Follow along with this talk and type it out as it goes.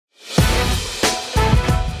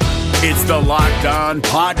It's the Locked On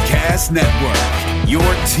Podcast Network, your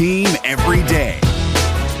team every day.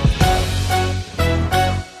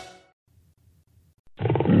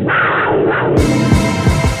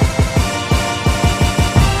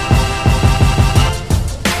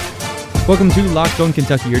 Welcome to Locked On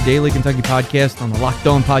Kentucky, your daily Kentucky podcast on the Locked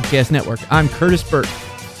On Podcast Network. I'm Curtis Burke,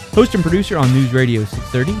 host and producer on News Radio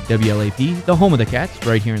 630 WLAP, the home of the Cats,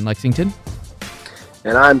 right here in Lexington.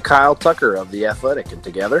 And I'm Kyle Tucker of The Athletic, and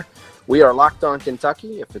together we are Locked On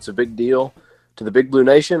Kentucky. If it's a big deal to the Big Blue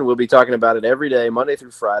Nation, we'll be talking about it every day, Monday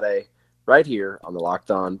through Friday, right here on the Locked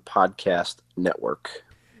On Podcast Network.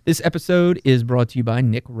 This episode is brought to you by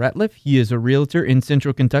Nick Ratliff. He is a realtor in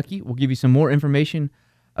Central Kentucky. We'll give you some more information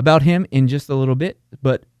about him in just a little bit,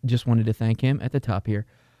 but just wanted to thank him at the top here.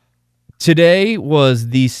 Today was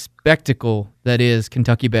the spectacle that is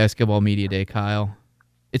Kentucky Basketball Media Day, Kyle.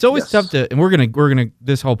 It's always tough to, and we're gonna.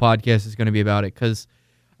 This whole podcast is gonna be about it because,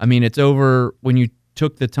 I mean, it's over when you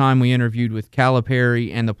took the time we interviewed with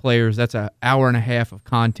Calipari and the players. That's an hour and a half of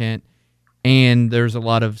content, and there's a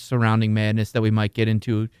lot of surrounding madness that we might get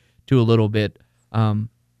into a little bit.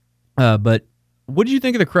 But what did you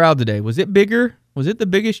think of the crowd today? Was it bigger? Was it the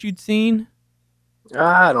biggest you'd seen?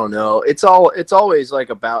 I don't know. It's always like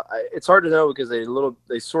about. It's hard to know because they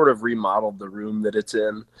sort of remodeled the room that it's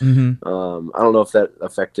in. Mm-hmm. I don't know if that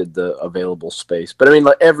affected the available space, but I mean,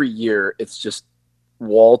 like every year, it's just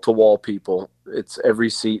wall to wall people. It's every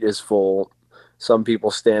seat is full. Some people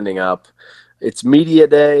standing up. It's media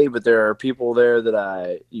day, but there are people there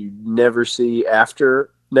that you never see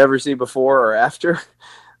before or after.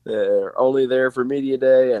 They're only there for media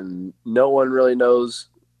day, and no one really knows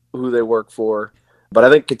who they work for. But I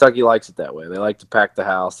think Kentucky likes it that way. They like to pack the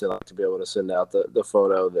house. They like to be able to send out the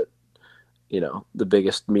photo that, the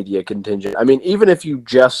biggest media contingent. I mean, even if you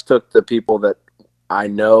just took the people that I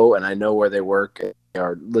know and I know where they work and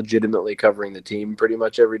are legitimately covering the team pretty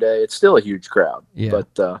much every day, it's still a huge crowd. Yeah.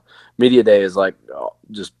 But media day is like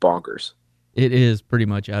just bonkers. It is pretty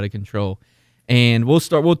much out of control. And we'll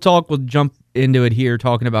jump into it here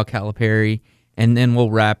talking about Calipari, and then we'll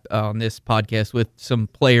wrap on this podcast with some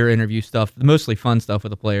player interview stuff, mostly fun stuff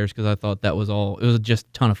with the players, because I thought it was just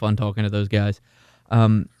a ton of fun talking to those guys,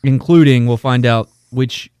 including we'll find out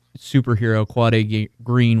which superhero Quade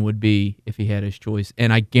Green would be if he had his choice,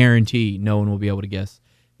 and I guarantee no one will be able to guess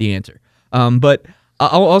the answer. But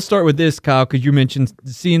I'll start with this, Kyle, because you mentioned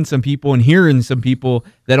seeing some people and hearing some people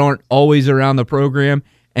that aren't always around the program.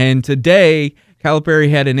 And today, Calipari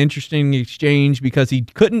had an interesting exchange because he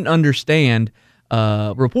couldn't understand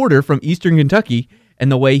a reporter from Eastern Kentucky and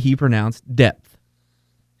the way he pronounced depth.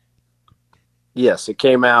 Yes, it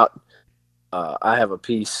came out. I have a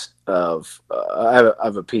piece running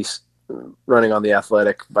on The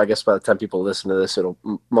Athletic. I guess by the time people listen to this, it'll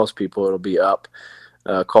be up,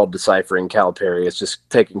 called Deciphering Calipari. It's just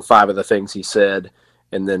taking 5 of the things he said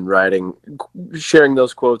and then sharing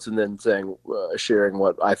those quotes and then sharing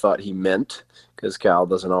what I thought he meant, because Cal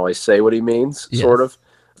doesn't always say what he means, sort of.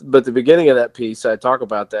 But the beginning of that piece, I talk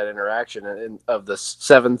about that interaction, and of the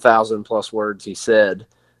 7,000 plus words he said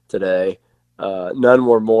today, none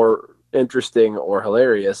were more interesting or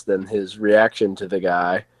hilarious than his reaction to the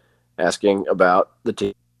guy asking about the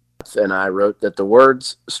team. And I wrote that the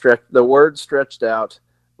words stretched out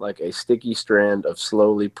like a sticky strand of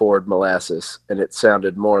slowly poured molasses, and it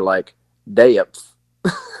sounded more like depth.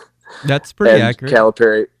 That's pretty accurate.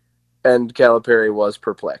 Calipari was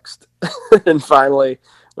perplexed. And finally,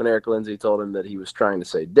 when Eric Lindsay told him that he was trying to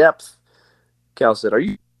say depth, Cal said, "Are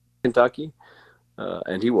you Kentucky?"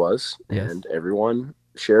 And he was, yes. And everyone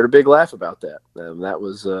shared a big laugh about that. And that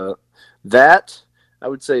was that. I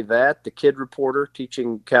would say that the kid reporter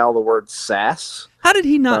teaching Cal the word sass. How did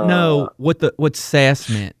he not know what sass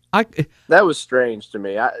meant? That was strange to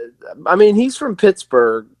me. I mean, he's from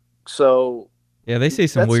Pittsburgh, so yeah, they say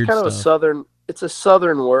some weird stuff. That's kind of it's a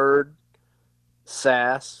southern word,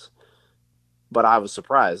 sass. But I was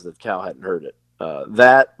surprised that Cal hadn't heard it.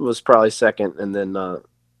 That was probably second, and then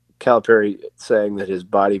Calipari saying that his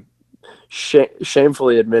body,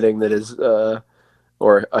 shamefully admitting that his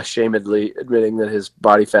or ashamedly admitting that his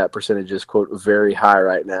body fat percentage is, quote, very high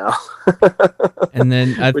right now. And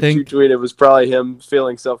then I think you tweeted was probably him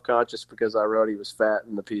feeling self-conscious because I wrote he was fat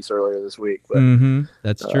in the piece earlier this week. But,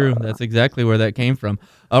 that's true. That's exactly where that came from.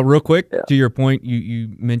 Real quick, to your point,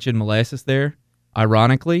 you mentioned molasses there.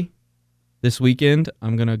 Ironically, this weekend,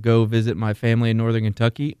 I'm going to go visit my family in Northern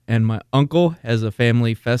Kentucky, and my uncle has a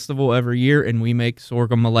family festival every year, and we make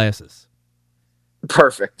sorghum molasses.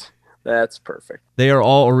 Perfect. That's perfect. They are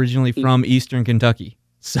all originally from Eastern Kentucky.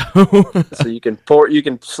 So you can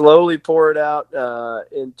slowly pour it out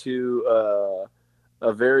into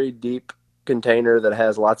a very deep container that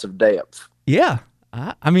has lots of depth. Yeah.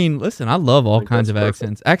 I mean, listen, I love all kinds of perfect.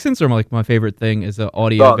 accents. Accents are like my favorite thing as an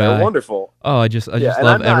audio guy. They're wonderful. Oh, I just and love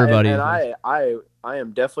I'm not, everybody. and I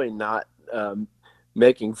am definitely not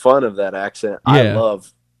making fun of that accent. Yeah.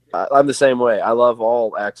 I'm the same way. I love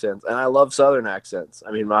all accents, and I love Southern accents.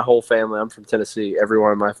 I mean, my whole family, I'm from Tennessee.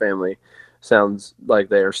 Everyone in my family sounds like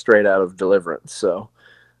they are straight out of Deliverance. So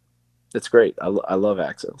it's great. I love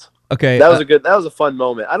accents. Okay. That was a fun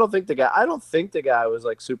moment. I don't think the guy was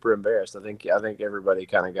like super embarrassed. I think everybody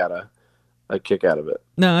kind of got a kick out of it.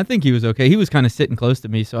 No, I think he was okay. He was kind of sitting close to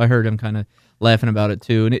me, so I heard him kind of laughing about it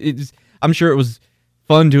too. And I'm sure it was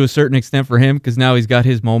fun to a certain extent for him because now he's got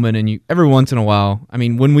his moment. And every once in a while, I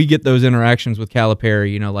mean, when we get those interactions with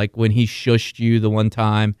Calipari, like when he shushed you the one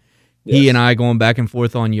time, yes. He and I going back and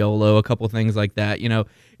forth on YOLO, a couple things like that.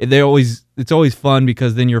 It's always fun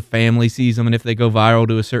because then your family sees them, and if they go viral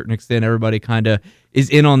to a certain extent, everybody kind of is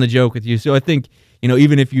in on the joke with you. So I think,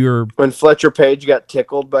 even if you're... When Fletcher Page got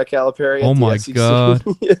tickled by Calipari oh my God.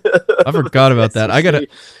 I forgot about that. I got to...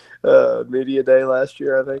 Media Day last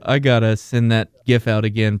year, I think. I got to send that GIF out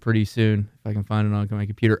again pretty soon if I can find it on my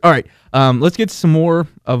computer. All right, let's get some more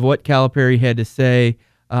of what Calipari had to say.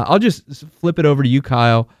 I'll just flip it over to you,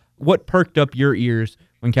 Kyle. What perked up your ears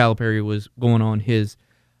when Calipari was going on his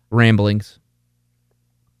ramblings?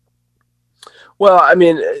 Well, I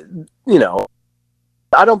mean,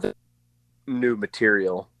 I don't think new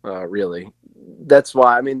material, really. That's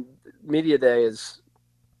why, I mean, Media Day is,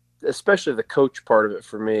 especially the coach part of it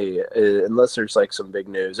for me, unless there's like some big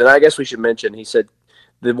news. And I guess we should mention, he said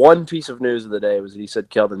the one piece of news of the day was he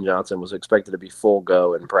said Keldon Johnson was expected to be full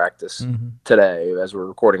go in practice today, as we're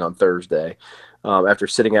recording on Thursday, after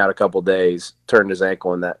sitting out a couple days, turned his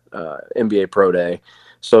ankle in that NBA Pro Day.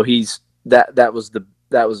 So that was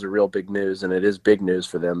the real big news, and it is big news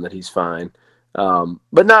for them that he's fine.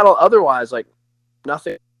 But not otherwise, like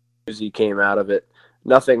nothing newsy came out of it.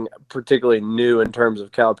 Nothing particularly new in terms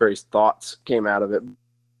of Calipari's thoughts came out of it.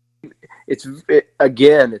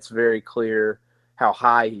 It's very clear how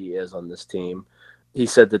high he is on this team. He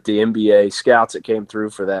said that the NBA scouts that came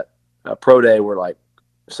through for that pro day were like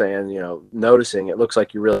saying, noticing it looks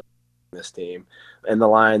like you really like this team. And the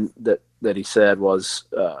line that he said was,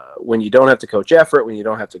 when you don't have to coach effort, when you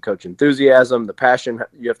don't have to coach enthusiasm, the passion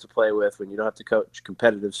you have to play with, when you don't have to coach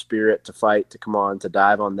competitive spirit to fight, to come on, to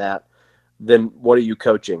dive on that, then what are you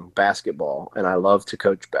coaching? Basketball. And I love to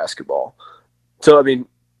coach basketball. So, I mean,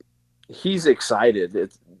 he's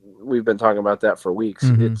excited. We've been talking about that for weeks.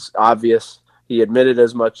 It's obvious. He admitted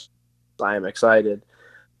as much. I am excited.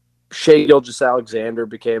 Shai Gilgeous-Alexander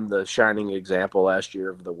became the shining example last year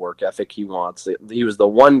of the work ethic he wants. He was the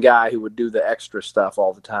one guy who would do the extra stuff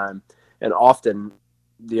all the time, and often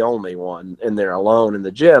the only one in there alone in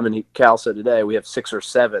the gym. And Cal said today we have 6 or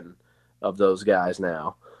 7 of those guys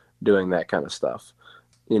now doing that kind of stuff,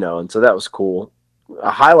 and so that was cool.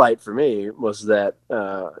 A highlight for me was that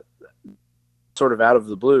sort of out of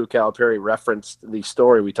the blue, Calipari referenced the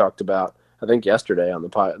story we talked about, I think yesterday on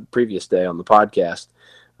the previous day on the podcast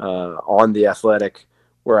on The Athletic,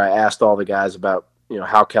 where I asked all the guys about,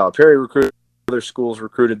 how Calipari recruited, other schools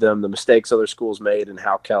recruited them, the mistakes other schools made, and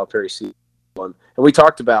how Calipari sees one. And we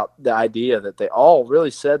talked about the idea that they all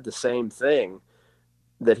really said the same thing,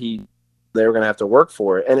 that they were going to have to work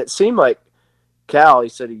for it. And it seemed like Cal, he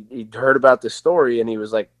said he'd heard about this story and he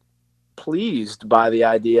was like pleased by the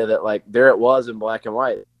idea that like there it was in black and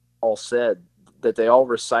white, all said that they all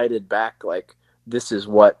recited back like, this is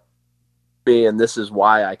what me and this is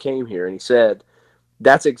why I came here. And he said,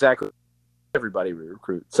 that's exactly everybody we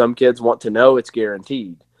recruit. Some kids want to know it's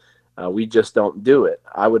guaranteed. We just don't do it.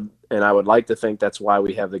 I would like to think that's why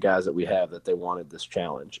we have the guys that we have, that they wanted this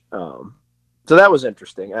challenge. So that was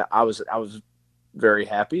interesting. I was very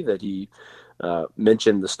happy that he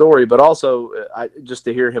mentioned the story, but also just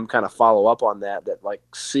to hear him kind of follow up on that like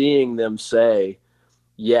seeing them say,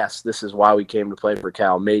 yes, this is why we came to play for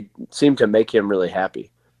Cal, seemed to make him really happy.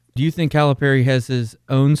 Do you think Calipari has his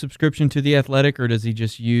own subscription to The Athletic, or does he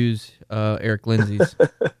just use Eric Lindsay's?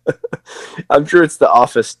 I'm sure it's the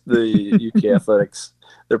office, the UK Athletics.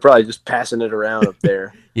 They're probably just passing it around up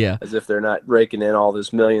there, yeah, as if they're not raking in all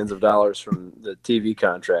this millions of dollars from the TV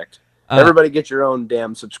contract. Everybody get your own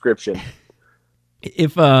damn subscription.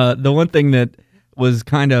 If the one thing that was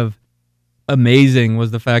kind of amazing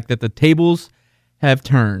was the fact that the tables have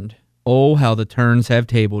turned. Oh, how the turns have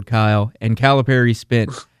tabled, Kyle. And Calipari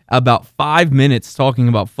spent about 5 minutes talking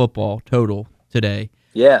about football total today.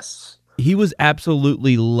 Yes. He was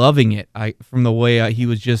absolutely loving it from the way he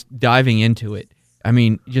was just diving into it. I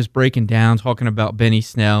mean, just breaking down, talking about Benny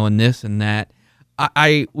Snell and this and that.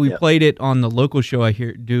 We played it on the local show I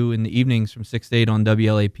do in the evenings from 6 to 8 on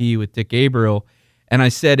WLAP with Dick Gabriel, and I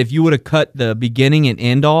said if you would have cut the beginning and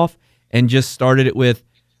end off and just started it with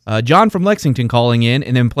John from Lexington calling in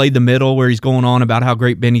and then played the middle where he's going on about how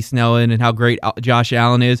great Benny Snellen and how great Josh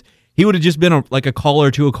Allen is, he would have just been like a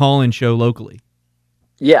caller to a call-in show locally.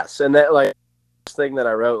 Yes, and that thing that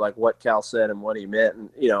I wrote, like what Cal said and what he meant,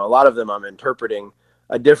 and a lot of them I'm interpreting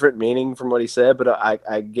a different meaning from what he said, but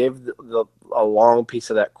I gave a long piece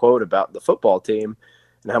of that quote about the football team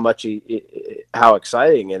and how much how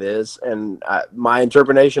exciting it is, and my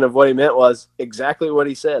interpretation of what he meant was exactly what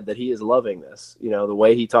he said, that he is loving this. The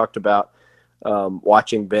way he talked about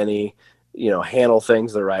watching Benny, handle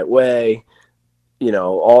things the right way.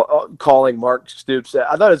 All calling Mark Stoops.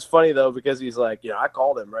 I thought it's funny though, because he's like, I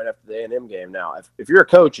called him right after the A&M game. Now, if you're a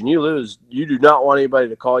coach and you lose, you do not want anybody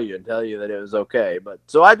to call you and tell you that it was okay. But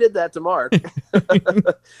so I did that to Mark.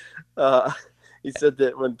 He said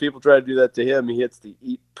that when people try to do that to him, he hits the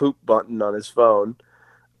eat poop button on his phone.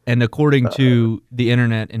 And according to the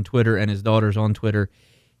internet and Twitter and his daughters on Twitter,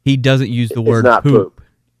 he doesn't use the word poop.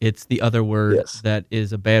 It's the other word that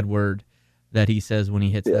is a bad word that he says when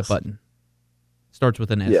he hits that button. Starts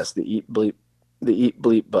with an S. Yes, the eat bleep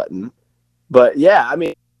button. But yeah, I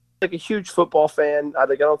mean, like a huge football fan. I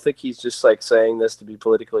don't think he's just like saying this to be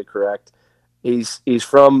politically correct. He's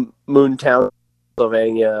from Moontown,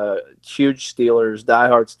 Pennsylvania. Huge Steelers,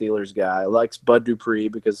 diehard Steelers guy. Likes Bud Dupree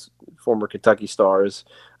because former Kentucky Stars,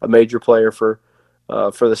 a major player for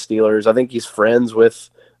the Steelers. I think he's friends with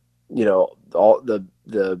all the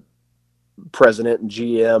president and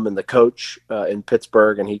GM and the coach in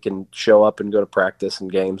Pittsburgh, and he can show up and go to practice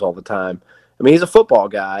and games all the time. I mean, he's a football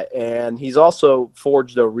guy, and he's also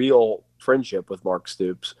forged a real friendship with Mark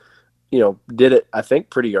Stoops. Did it, I think,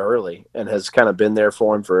 pretty early, and has kind of been there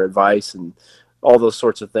for him for advice and all those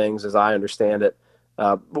sorts of things, as I understand it,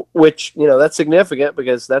 which, that's significant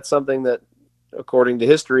because that's something that, according to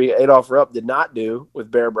history, Adolph Rupp did not do with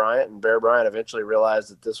Bear Bryant, and Bear Bryant eventually realized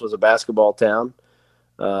that this was a basketball town.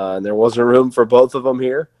 And there wasn't room for both of them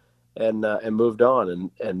here, and moved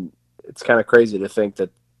on. And it's kind of crazy to think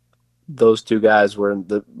that those two guys were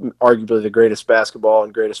arguably the greatest basketball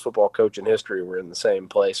and greatest football coach in history were in the same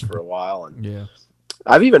place for a while. And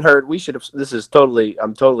I've even heard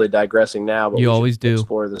I'm totally digressing now, but you always do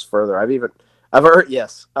explore this further. I've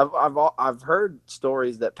heard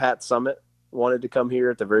stories that Pat Summitt wanted to come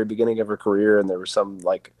here at the very beginning of her career, and there was some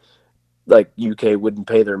like UK wouldn't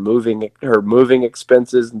pay her moving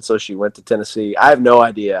expenses, and so she went to Tennessee. I have no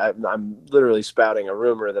idea. I'm literally spouting a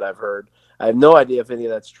rumor that I've heard. I have no idea if any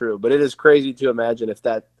of that's true, but it is crazy to imagine if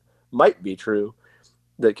that might be true,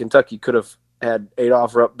 that Kentucky could have had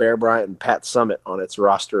Adolph Rupp, Bear Bryant, and Pat Summitt on its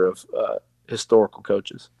roster of historical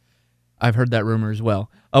coaches. I've heard that rumor as well.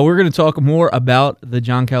 We're going to talk more about the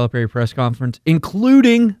John Calipari press conference,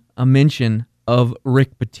 including a mention of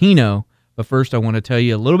Rick Pitino. But first, I want to tell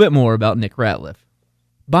you a little bit more about Nick Ratliff.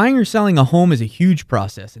 Buying or selling a home is a huge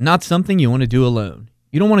process and not something you want to do alone.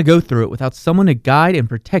 You don't want to go through it without someone to guide and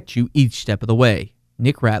protect you each step of the way.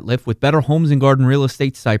 Nick Ratliff with Better Homes and Garden Real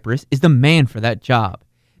Estate Cypress is the man for that job.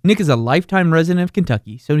 Nick is a lifetime resident of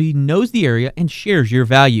Kentucky, so he knows the area and shares your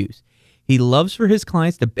values. He loves for his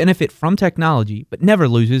clients to benefit from technology, but never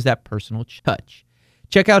loses that personal touch.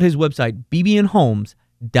 Check out his website,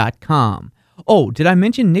 bbnhomes.com. Oh, did I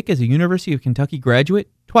mention Nick is a University of Kentucky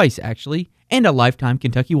graduate? Twice, actually, and a lifetime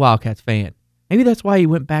Kentucky Wildcats fan. Maybe that's why he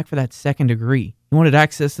went back for that second degree. He wanted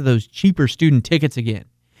access to those cheaper student tickets again.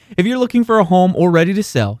 If you're looking for a home or ready to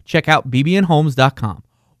sell, check out bbnhomes.com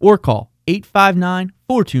or call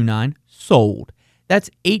 859-429-SOLD.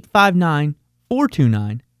 That's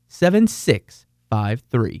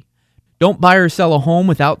 859-429-7653. Don't buy or sell a home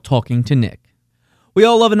without talking to Nick. We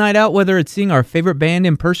all love a night out, whether it's seeing our favorite band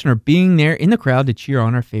in person or being there in the crowd to cheer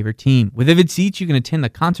on our favorite team. With Vivid Seats, you can attend the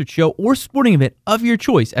concert, show, or sporting event of your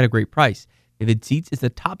choice at a great price. Vivid Seats is the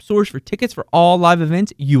top source for tickets for all live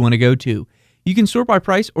events you want to go to. You can sort by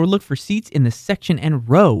price or look for seats in the section and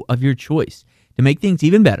row of your choice. To make things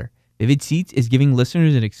even better, Vivid Seats is giving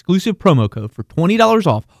listeners an exclusive promo code for $20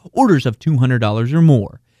 off orders of $200 or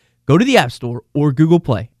more. Go to the App Store or Google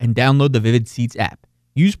Play and download the Vivid Seats app.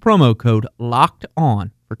 Use promo code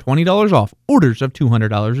LOCKEDON for $20 off orders of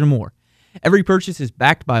 $200 or more. Every purchase is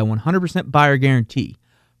backed by a 100% buyer guarantee.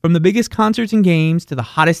 From the biggest concerts and games to the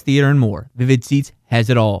hottest theater and more, Vivid Seats has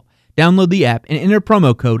it all. Download the app and enter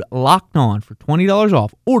promo code LOCKEDON for $20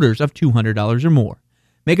 off orders of $200 or more.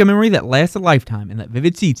 Make a memory that lasts a lifetime and let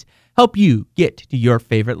Vivid Seats help you get to your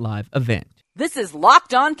favorite live event. This is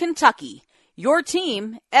Locked On Kentucky, your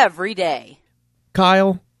team every day.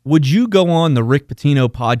 Kyle, would you go on the Rick Pitino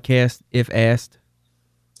podcast if asked?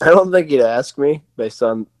 I don't think he'd ask me based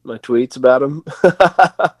on my tweets about him.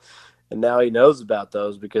 And now he knows about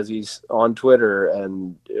those because he's on Twitter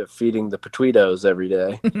and feeding the Petweetos every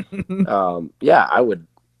day. Yeah, I would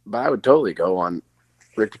totally go on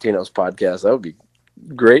Rick Pitino's podcast. That would be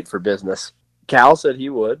great for business. Cal said he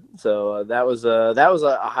would. So that was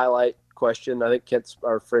a highlight question. I think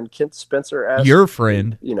our friend Kent Spencer asked. Your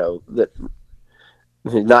friend. That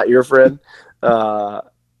not your friend.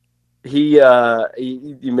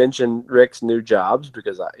 You mentioned Rick's new jobs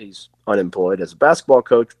because he's unemployed as a basketball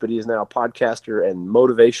coach, but he is now a podcaster and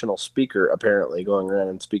motivational speaker, apparently going around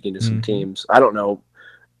and speaking to some teams. I don't know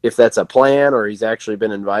if that's a plan or he's actually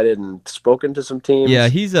been invited and spoken to some teams. Yeah,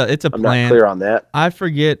 it's a plan. I'm not clear on that. I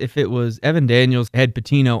forget if it was Evan Daniels had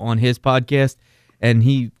Pitino on his podcast, and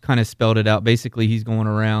he kind of spelled it out. Basically, he's going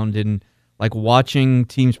around and like watching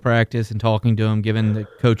teams practice and talking to them, giving the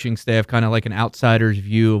coaching staff kind of like an outsider's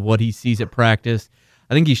view of what he sees at practice.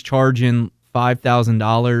 I think he's charging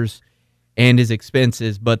 $5,000 and his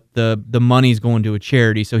expenses, but the money's going to a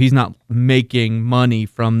charity, so he's not making money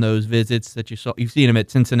from those visits that you saw. You've seen him at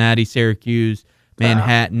Cincinnati, Syracuse,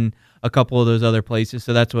 Manhattan, a couple of those other places.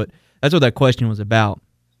 So that's what that question was about.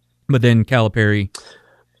 But then Calipari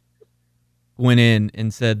went in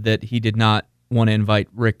and said that he did not want to invite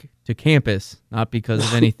Rick to campus, not because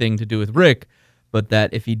of anything to do with Rick, but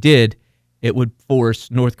that if he did, it would force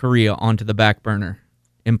North Korea onto the back burner,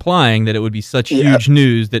 implying that it would be such huge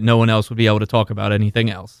news that no one else would be able to talk about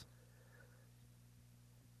anything else.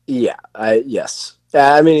 Yeah, yes.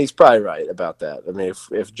 I mean, he's probably right about that. I mean,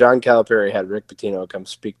 if John Calipari had Rick Pitino come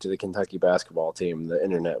speak to the Kentucky basketball team, the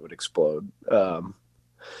internet would explode or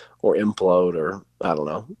implode, or I don't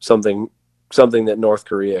know, something that North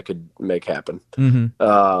Korea could make happen.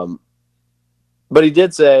 Mm-hmm. But he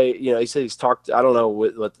did say, he said he's talked. I don't know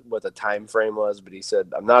what the time frame was, but he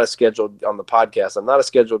said, I'm not a scheduled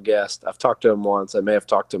guest. I've talked to him once. I may have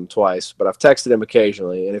talked to him twice, but I've texted him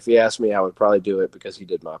occasionally. And if he asked me, I would probably do it because he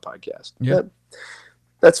did my podcast. Yeah,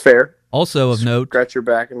 that's fair. Also of note, scratch your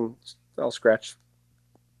back and I'll scratch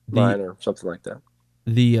mine or something like that.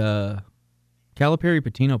 The Calipari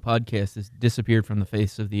Pitino podcast has disappeared from the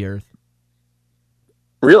face of the earth.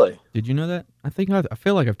 Really? Did you know that? I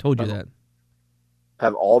feel like I've told you that.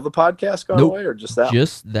 Have all the podcasts gone away, or just that one?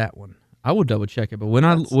 Just that one. I will double check it. But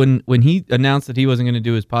when he announced that he wasn't going to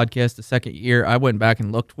do his podcast the second year, I went back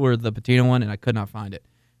and looked for the Pitino one, and I could not find it.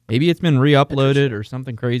 Maybe it's been re-uploaded or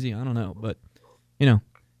something crazy. I don't know. But,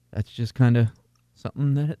 that's just kind of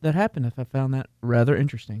something that happened. If I found that rather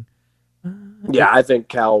interesting. Yeah, I think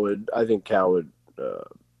Cal would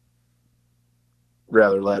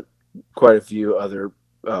rather let quite a few other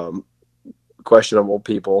questionable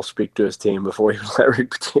people speak to his team before he would let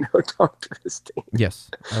Rick Pitino talk to his team.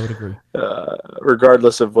 Yes, I would agree.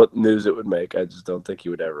 Regardless of what news it would make, I just don't think he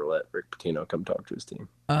would ever let Rick Pitino come talk to his team.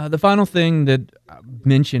 The final thing that I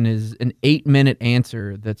mentioned is an 8-minute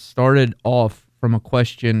answer that started off from a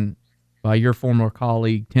question by your former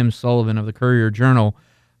colleague, Tim Sullivan of the Courier-Journal,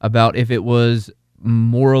 about if it was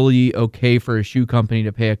morally okay for a shoe company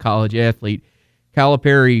to pay a college athlete.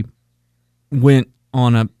 Calipari went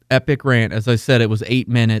on an epic rant. As I said, it was 8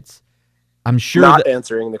 minutes. I'm sure not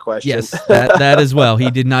answering the question. Yes, that as well. He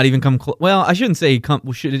did not even come close. Well, I shouldn't say he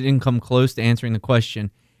didn't come close to answering the question.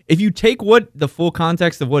 If you take the full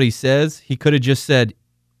context of what he says, he could have just said,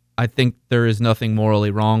 I think there is nothing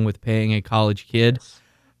morally wrong with paying a college kid.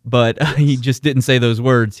 But he just didn't say those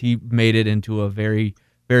words. He made it into a very,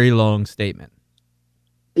 very long statement.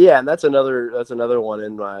 Yeah, and that's another one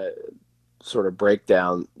in my sort of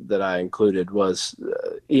breakdown that I included was,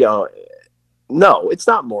 no, it's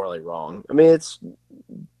not morally wrong. I mean, it's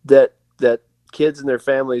that kids and their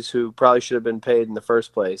families who probably should have been paid in the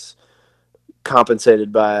first place,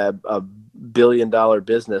 compensated by a billion-dollar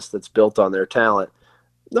business that's built on their talent.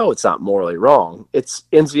 No, it's not morally wrong. It's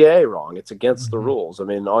NCAA wrong. It's against the rules. I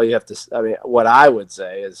mean, what I would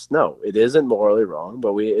say is, no, it isn't morally wrong,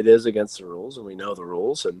 but it is against the rules, and we know the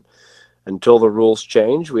rules. And until the rules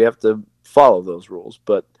change, we have to follow those rules.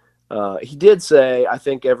 But he did say, I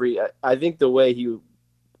think the way he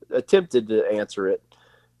attempted to answer it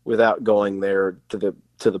without going there to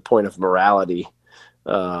the point of morality,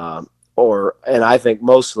 and I think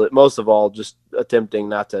most of all just attempting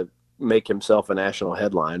not to make himself a national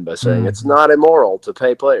headline by saying it's not immoral to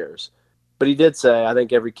pay players. But he did say, I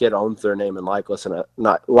think every kid owns their name and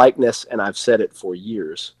likeness, and I've said it for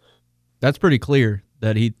years. That's pretty clear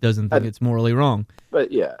that he doesn't think it's morally wrong.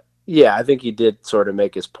 But yeah, I think he did sort of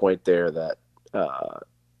make his point there that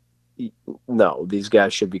no, these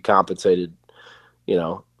guys should be compensated,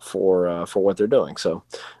 for what they're doing. So,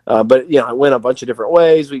 but it went a bunch of different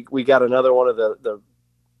ways. We got another one of the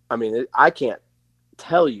I mean, I can't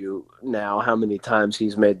tell you now how many times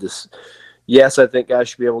he's made this. Yes, I think guys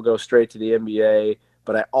should be able to go straight to the NBA,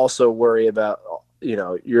 but I also worry about, there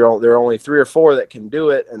are only 3 or 4 that can do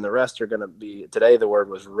it, and the rest are going to be, today the word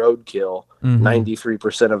was roadkill.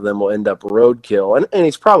 93% of them will end up roadkill. And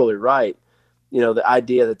he's probably right. The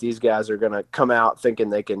idea that these guys are going to come out thinking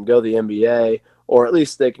they can go the NBA, or at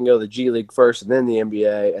least they can go the G League first and then the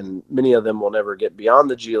NBA, and many of them will never get beyond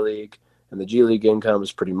the G League, and the G League income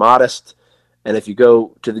is pretty modest. And if you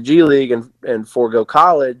go to the G League and forego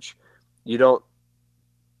college, you don't,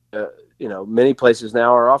 many places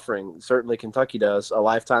now are offering, certainly Kentucky does, a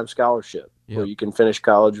lifetime scholarship where you can finish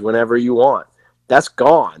college whenever you want. That's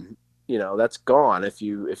gone. That's gone if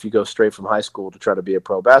you go straight from high school to try to be a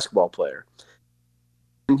pro basketball player.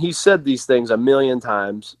 And he said these things a million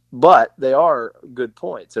times, but they are good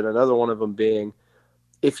points. And another one of them being,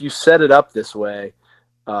 if you set it up this way,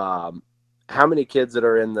 how many kids that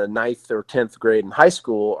are in the 9th or 10th grade in high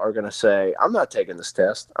school are going to say, I'm not taking this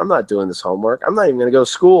test. I'm not doing this homework. I'm not even going to go to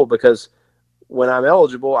school, because when I'm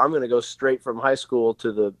eligible, I'm going to go straight from high school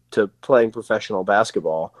to playing professional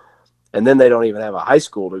basketball. And then they don't even have a high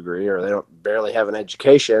school degree, or they don't barely have an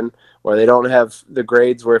education, or they don't have the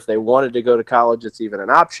grades where if they wanted to go to college, it's even an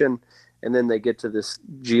option. And then they get to this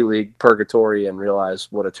G League purgatory and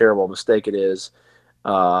realize what a terrible mistake it is.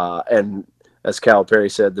 And as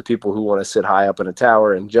Calipari said, the people who want to sit high up in a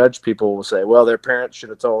tower and judge people will say, well, their parents should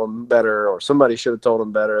have told them better, or somebody should have told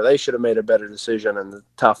them better. They should have made a better decision, and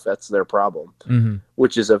that's their problem,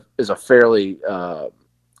 which is a fairly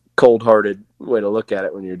cold-hearted way to look at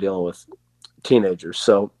it when you're dealing with teenagers.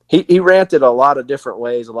 So he ranted a lot of different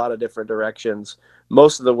ways, a lot of different directions.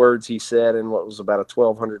 Most of the words he said in what was about a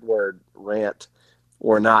 1,200-word rant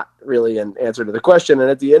were not really an answer to the question.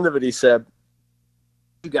 And at the end of it, he said,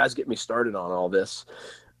 you guys get me started on all this.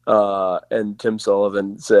 And Tim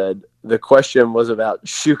Sullivan said, the question was about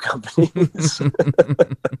shoe companies, which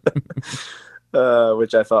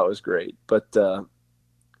I thought was great. But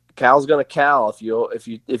Cal's going to Cal.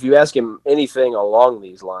 If you ask him anything along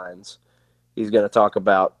these lines, he's going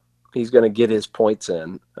to get his points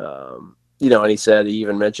in. And he said, he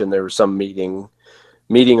even mentioned there was some meeting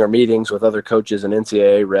or meetings with other coaches and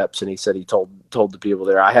NCAA reps, and he said he told the people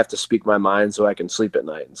there, I have to speak my mind so I can sleep at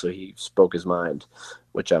night. And so he spoke his mind,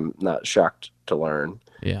 which I'm not shocked to learn.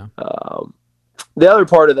 Yeah. The other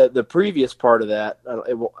part of that, the previous part of that,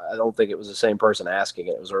 I don't think it was the same person asking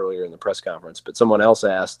it. It was earlier in the press conference, but someone else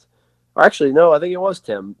asked, or actually, no, I think it was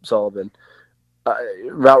Tim Sullivan,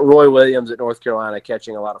 about Roy Williams at North Carolina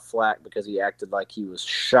catching a lot of flack because he acted like he was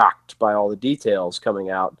shocked by all the details coming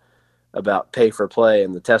out about pay for play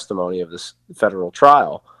and the testimony of this federal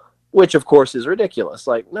trial, which of course is ridiculous.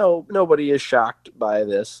 Like, no, nobody is shocked by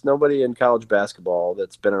this. Nobody in college basketball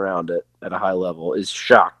that's been around it at a high level is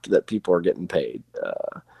shocked that people are getting paid.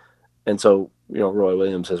 And so, Roy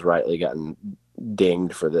Williams has rightly gotten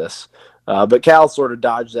dinged for this. But Cal sort of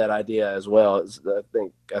dodged that idea as well.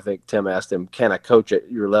 I think Tim asked him, can a coach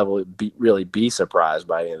at your level really be surprised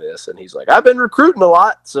by any of this? And he's like, I've been recruiting a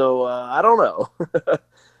lot, so I don't know.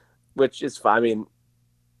 Which is fine. I mean,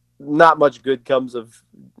 not much good comes of,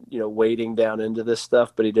 wading down into this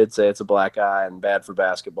stuff, but he did say it's a black eye and bad for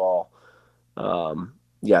basketball. Yada,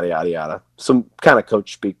 yada, yada. Some kind of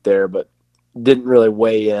coach speak there, but didn't really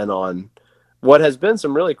weigh in on what has been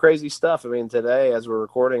some really crazy stuff. I mean, today, as we're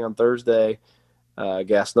recording on Thursday,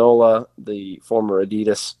 Gasnola, the former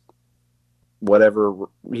Adidas, whatever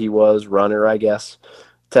he was, runner, I guess,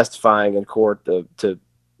 testifying in court to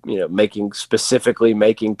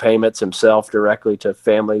making payments himself directly to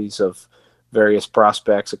families of various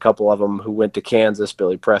prospects, a couple of them who went to Kansas,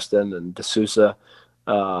 Billy Preston and D'Souza,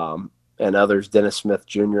 and others, Dennis Smith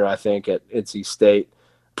Jr., I think, at NC State.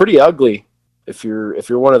 Pretty ugly. If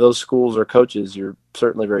you're one of those schools or coaches, you're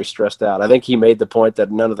certainly very stressed out. I think he made the point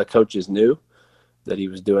that none of the coaches knew that he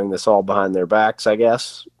was doing this all behind their backs, I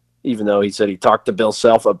guess, even though he said he talked to Bill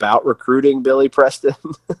Self about recruiting Billy Preston.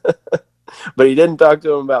 But he didn't talk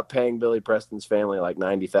to him about paying Billy Preston's family like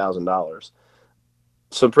 $90,000.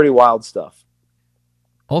 Some pretty wild stuff.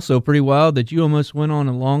 Also pretty wild that you almost went on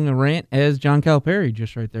a long rant as John Calipari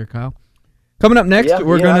just right there, Kyle. Coming up next,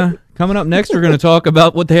 we're gonna talk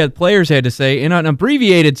about what the players had to say in an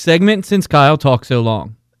abbreviated segment since Kyle talked so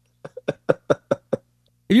long.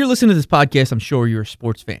 If you're listening to this podcast, I'm sure you're a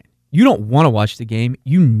sports fan. You don't want to watch the game.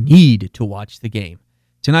 You need to watch the game.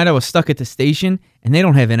 Tonight I was stuck at the station, and they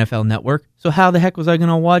don't have NFL Network, so how the heck was I going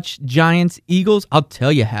to watch Giants, Eagles? I'll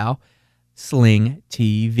tell you how. Sling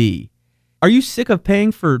TV. Are you sick of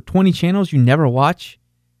paying for 20 channels you never watch?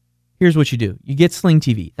 Here's what you do. You get Sling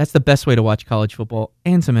TV. That's the best way to watch college football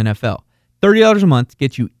and some NFL. $30 a month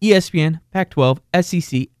gets you ESPN, Pac-12,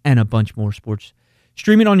 SEC, and a bunch more sports.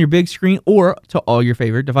 Stream it on your big screen or to all your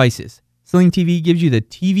favorite devices. Sling TV gives you the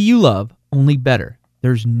TV you love, only better.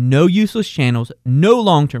 There's no useless channels, no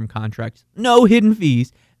long-term contracts, no hidden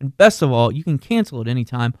fees, and best of all, you can cancel at any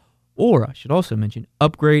time, or I should also mention,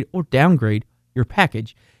 upgrade or downgrade your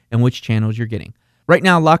package and which channels you're getting. Right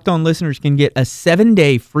now, Locked On listeners can get a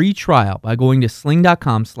 7-day free trial by going to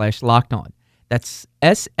sling.com/lockedon. That's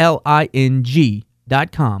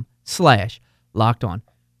SLING.com/lockedon.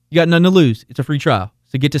 You got nothing to lose. It's a free trial.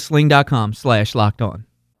 So get to sling.com/lockedon.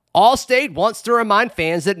 Allstate wants to remind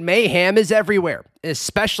fans that mayhem is everywhere,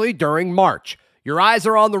 especially during March. Your eyes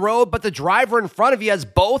are on the road, but the driver in front of you has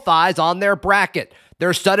both eyes on their bracket.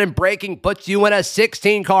 Their sudden braking puts you in a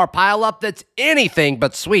 16-car pileup that's anything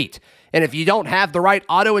but sweet. And if you don't have the right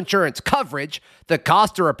auto insurance coverage, the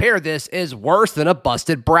cost to repair this is worse than a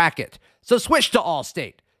busted bracket. So switch to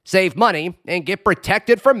Allstate, save money, and get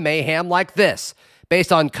protected from mayhem like this.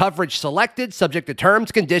 Based on coverage selected, subject to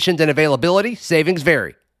terms, conditions, and availability, savings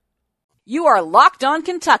vary. You are Locked On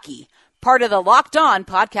Kentucky, part of the Locked On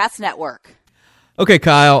Podcast Network. Okay,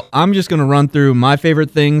 Kyle, I'm just going to run through my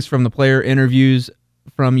favorite things from the player interviews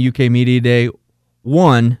from UK Media Day.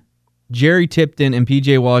 One, Jerry Tipton and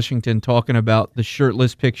PJ Washington talking about the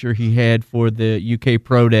shirtless picture he had for the UK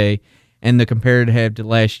Pro Day and the comparative to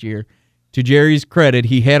last year. To Jerry's credit,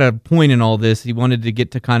 he had a point in all this. He wanted to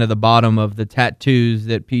get to kind of the bottom of the tattoos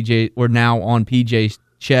that PJ were now on PJ's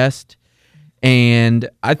chest. And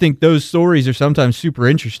I think those stories are sometimes super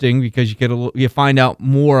interesting because you find out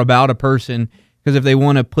more about a person. Because if they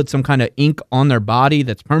want to put some kind of ink on their body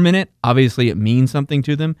that's permanent, obviously it means something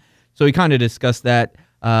to them. So we kind of discussed that.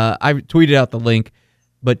 I tweeted out the link,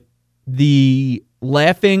 but the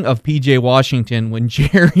laughing of PJ Washington when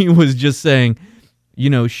Jerry was just saying,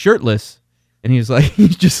 shirtless, and he's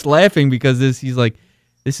just laughing because he's like,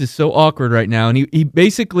 this is so awkward right now. And he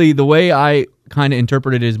basically, the way I kind of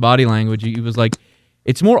interpreted his body language, he was like,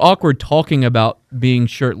 it's more awkward talking about being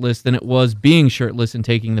shirtless than it was being shirtless and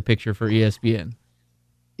taking the picture for ESPN.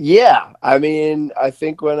 Yeah, I mean, I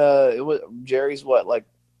think when Jerry's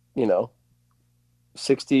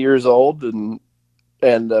 60 years old, and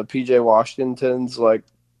PJ Washington's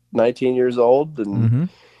 19 years old, and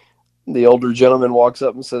the older gentleman walks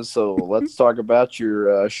up and says, "So let's talk about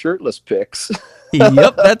your shirtless pics."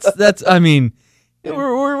 Yep, that's. I mean,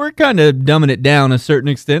 we're kind of dumbing it down to a certain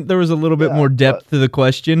extent. There was a little bit more depth to the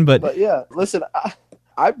question, but yeah, listen,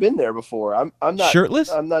 I've been there before. I'm not shirtless.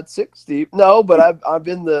 I'm not 60. No, but I've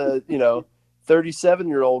been the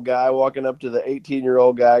 37-year-old guy walking up to the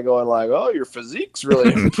 18-year-old guy going like, "Oh, your physique's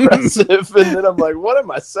really impressive," and then I'm like, "What am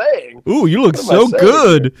I saying? Ooh, you look so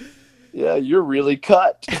good." Yeah, you're really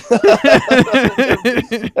cut.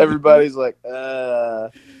 Everybody's like, oh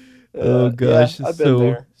gosh, yeah, I've been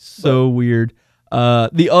there. So weird.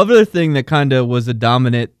 The other thing that kind of was a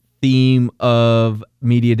dominant theme of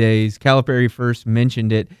media days, Calipari first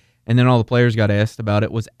mentioned it, and then all the players got asked about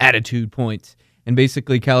it, was attitude points. And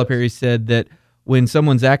basically, Calipari said that when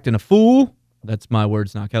someone's acting a fool, that's my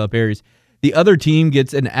words, not Calipari's, the other team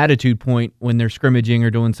gets an attitude point when they're scrimmaging or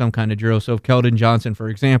doing some kind of drill. So if Keldon Johnson, for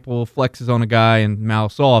example, flexes on a guy and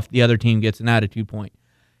mouths off, the other team gets an attitude point.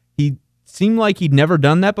 He seemed like he'd never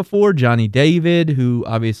done that before. Johnny David, who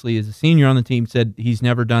obviously is a senior on the team, said he's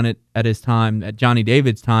never done it at Johnny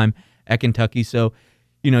David's time at Kentucky. So,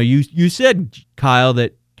 you said, Kyle,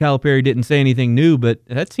 that Calipari didn't say anything new, but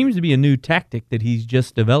that seems to be a new tactic that he's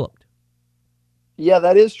just developed. Yeah,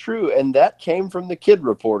 that is true, and that came from the kid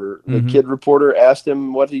reporter. The kid reporter asked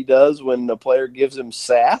him what he does when a player gives him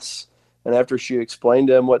sass, and after she explained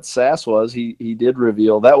to him what sass was, he did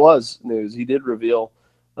reveal, that was news, he did reveal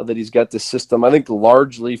that he's got this system, I think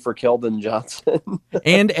largely for Keldon Johnson.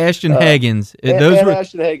 And Ashton Hagens.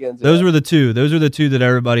 Ashton Hagens. Those were the two. Those were the two that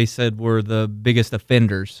everybody said were the biggest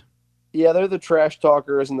offenders. Yeah, they're the trash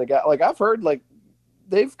talkers, and the guy, I've heard,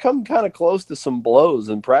 they've come kind of close to some blows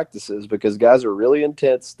in practices because guys are really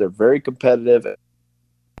intense. They're very competitive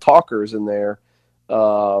talkers in there.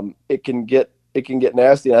 It can get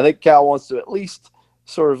nasty. And I think Cal wants to at least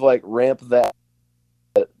sort of ramp that.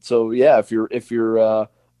 So yeah, if you're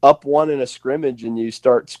up one in a scrimmage and you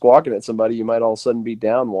start squawking at somebody, you might all of a sudden be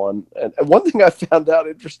down one. And one thing I found out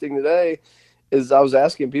interesting today is I was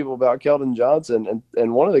asking people about Keldon Johnson,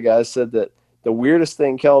 and one of the guys said that the weirdest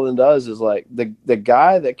thing Keldon does is like the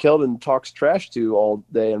guy that Keldon talks trash to all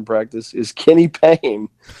day in practice is Kenny Payne,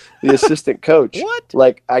 the assistant coach. What?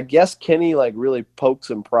 Like, I guess Kenny like really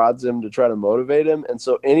pokes and prods him to try to motivate him. And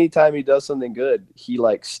so anytime he does something good, he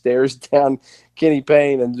like stares down Kenny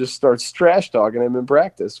Payne and just starts trash talking him in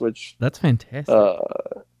practice, which That's fantastic.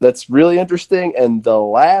 that's really interesting. And the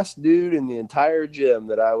last dude in the entire gym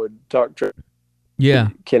that I would talk trash Yeah.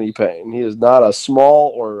 Kenny Payne. He is not a small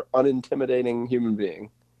or unintimidating human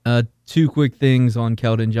being. Two quick things on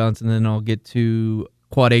Keldon Johnson, then I'll get to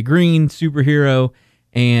Quad A Green, superhero,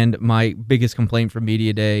 and my biggest complaint from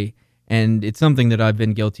Media Day, and it's something that I've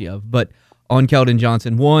been guilty of. But on Keldon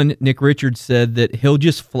Johnson, one, Nick Richards said that he'll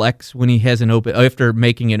just flex when he has an open, after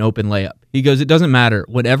making an open layup. He goes, it doesn't matter.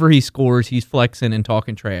 Whenever he scores, he's flexing and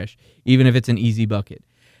talking trash, even if it's an easy bucket.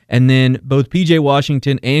 And then both PJ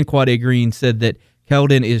Washington and Quad A Green said that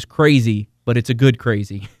Keldon is crazy, but it's a good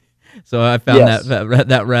crazy. So I found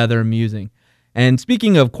that rather amusing. And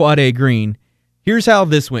speaking of Quad A Green, here's how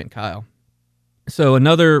this went, Kyle. So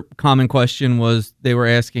another common question was they were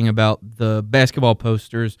asking about the basketball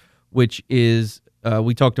posters, which is,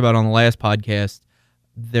 we talked about on the last podcast,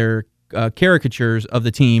 they're caricatures of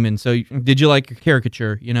the team. And so did you like your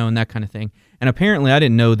caricature, and that kind of thing. And apparently I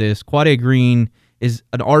didn't know this. Quad A Green is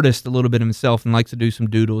an artist a little bit himself and likes to do some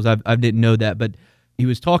doodles. I didn't know that, but he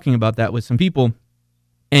was talking about that with some people,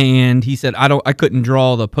 and he said, I couldn't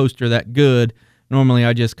draw the poster that good. Normally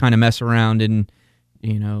I just kind of mess around and,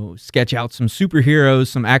 sketch out some superheroes,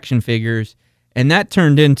 some action figures. And that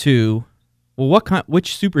turned into, well,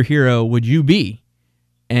 which superhero would you be?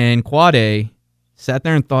 And Quad A sat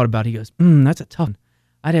there and thought about it. He goes, that's a tough one.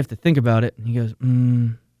 I'd have to think about it. And he goes,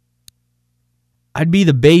 I'd be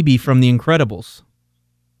the baby from The Incredibles.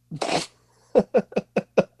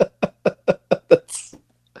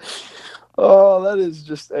 That is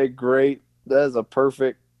just that is a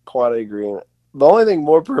perfect Quad A Green. The only thing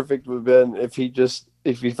more perfect would have been if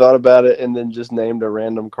he thought about it and then just named a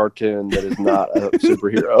random cartoon that is not a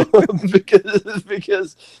superhero,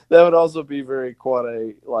 because that would also be very Quad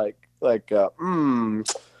A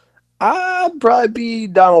I'd probably be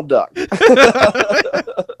Donald Duck.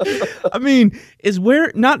 I mean, is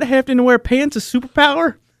not having to wear pants a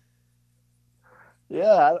superpower?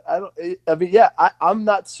 Yeah, I'm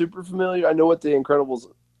not super familiar. I know what The Incredibles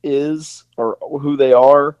is or who they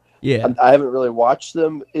are. Yeah. I haven't really watched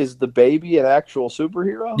them. Is the baby an actual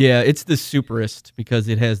superhero? Yeah, it's the superest because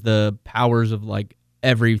it has the powers of like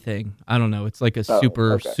everything. I don't know. It's like a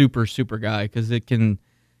super guy because it can.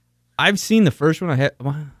 I've seen the first one.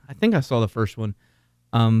 I think I saw the first one.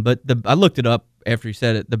 But I looked it up after you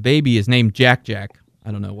said it. The baby is named Jack Jack.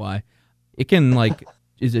 I don't know why. It can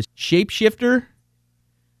is a shapeshifter.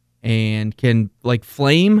 And can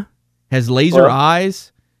flame, has laser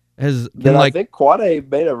eyes, I think Quad A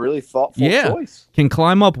made a really thoughtful choice. Can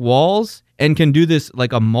climb up walls and can do this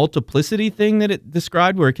like a multiplicity thing that it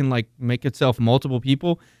described, where it can make itself multiple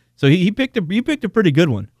people. So he picked a pretty good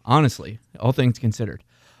one, honestly, all things considered.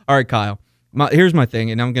 All right, Kyle, here's my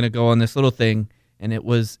thing, and I'm gonna go on this little thing, and it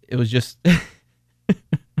was just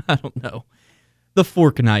I don't know, the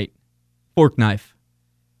fork knife.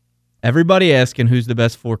 Everybody asking who's the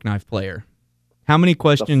best fork knife player. How many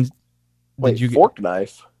questions did you get? Fork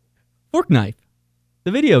knife? Fork knife. The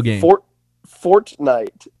video game.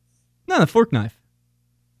 Fortnite. No, the fork knife.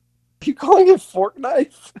 You calling it fork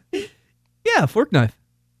knife? Yeah, fork knife.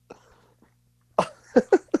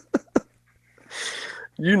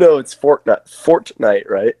 It's Fortnite,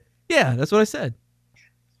 right? Yeah, that's what I said.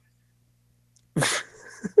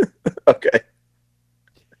 Okay.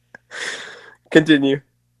 Continue.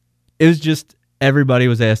 It was just everybody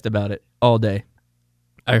was asked about it all day.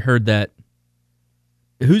 I heard that.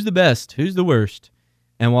 Who's the best? Who's the worst?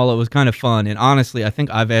 And while it was kind of fun, and honestly, I think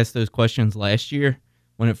I've asked those questions last year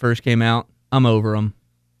when it first came out. I'm over them.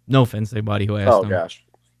 No offense to anybody who asked them. Oh, gosh.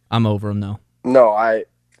 I'm over them, though. No, I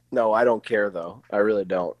don't care, though. I really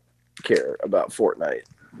don't care about Fortnite.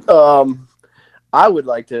 I would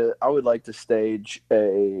like to stage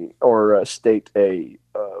state a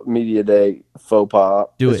media day faux pas.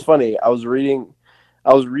 It's funny. I was reading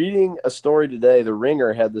a story today. The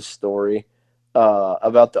Ringer had this story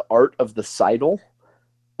about the art of the sidle,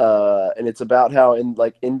 and it's about how in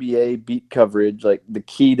NBA beat coverage, the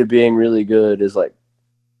key to being really good is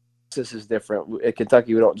this is different. At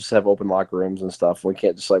Kentucky, we don't just have open locker rooms and stuff. We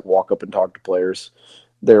can't just walk up and talk to players.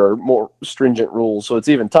 There are more stringent rules, so it's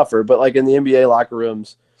even tougher. But in the NBA locker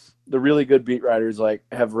rooms, the really good beat writers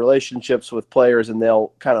have relationships with players, and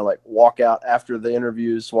they'll kind of walk out after the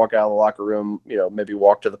interviews, walk out of the locker room, maybe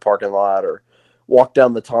walk to the parking lot or walk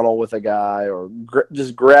down the tunnel with a guy, or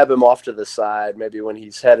just grab him off to the side, maybe when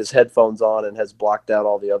he's had his headphones on and has blocked out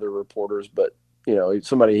all the other reporters. But,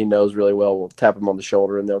 somebody he knows really well will tap him on the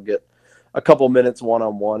shoulder, and they'll get a couple minutes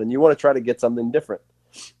one-on-one, and you want to try to get something different.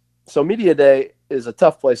 So media day is a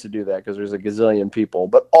tough place to do that because there's a gazillion people,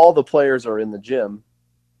 but all the players are in the gym.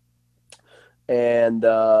 And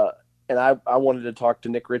I wanted to talk to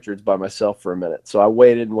Nick Richards by myself for a minute. So I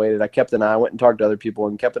waited and waited. I kept an eye. I went and talked to other people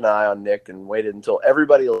and kept an eye on Nick and waited until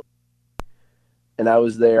everybody. And I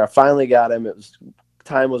was there. I finally got him.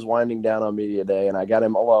 Time was winding down on media day, and I got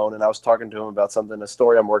him alone. And I was talking to him about a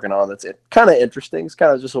story I'm working on that's kind of interesting. It's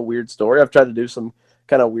kind of just a weird story. I've tried to do some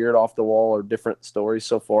kind of weird off the wall or different stories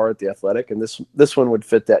so far at the Athletic, and this one would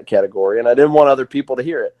fit that category. And I didn't want other people to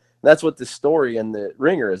hear it. And that's what this story in the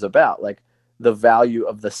Ringer is about. Like, the value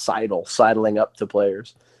of the sidling up to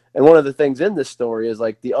players. And one of the things in this story is,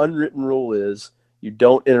 like, the unwritten rule is you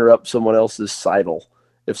don't interrupt someone else's sidle.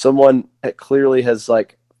 If someone clearly has,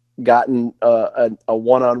 like, gotten a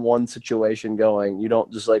one-on-one situation going, you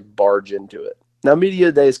don't just, like, barge into it. Now,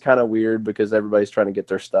 media day is kind of weird because everybody's trying to get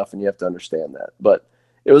their stuff, and you have to understand that. But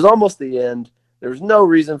it was almost the end. There was no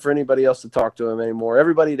reason for anybody else to talk to him anymore.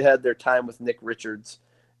 Everybody had their time with Nick Richards.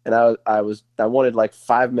 And I wanted like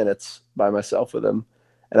 5 minutes by myself with him.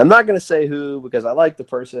 And I'm not going to say who because I like the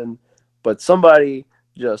person, but somebody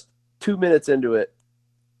just 2 minutes into it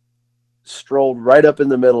strolled right up in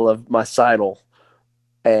the middle of my sidle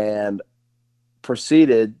and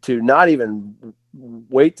proceeded to not even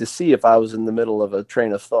wait to see if I was in the middle of a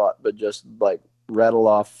train of thought, but just like rattle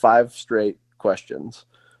off 5 straight questions.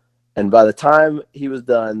 And by the time he was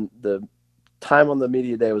done, the time on the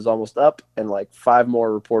media day was almost up, and like 5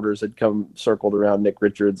 more reporters had come circled around Nick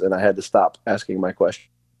Richards, and I had to stop asking my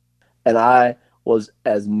question. And I was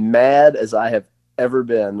as mad as I have ever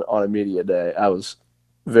been on a media day. I was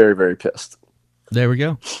very, very pissed. There we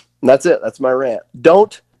go. And that's it. That's my rant.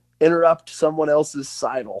 Don't interrupt someone else's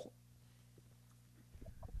sidle.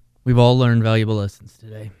 We've all learned valuable lessons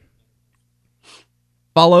today.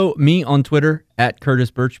 Follow me on Twitter at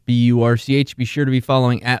Curtis Birch, BURCH. Be sure to be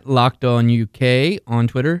following at Locked On UK on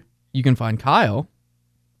Twitter. You can find Kyle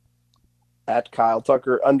at Kyle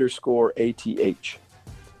Tucker _ATH.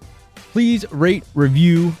 Please rate,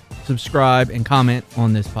 review, subscribe, and comment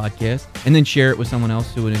on this podcast, and then share it with someone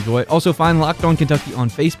else who would enjoy it. Also, find Locked On Kentucky on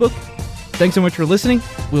Facebook. Thanks so much for listening.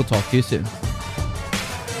 We'll talk to you soon.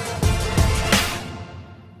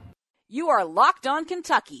 You are Locked On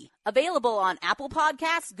Kentucky, available on Apple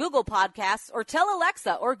Podcasts, Google Podcasts, or tell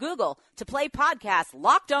Alexa or Google to play podcast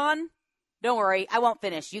Locked On. Don't worry, I won't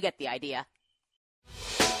finish. You get the idea.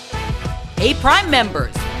 Hey, Prime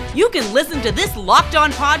members, you can listen to this Locked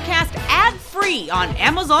On podcast ad-free on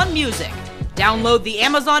Amazon Music. Download the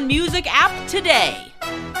Amazon Music app today.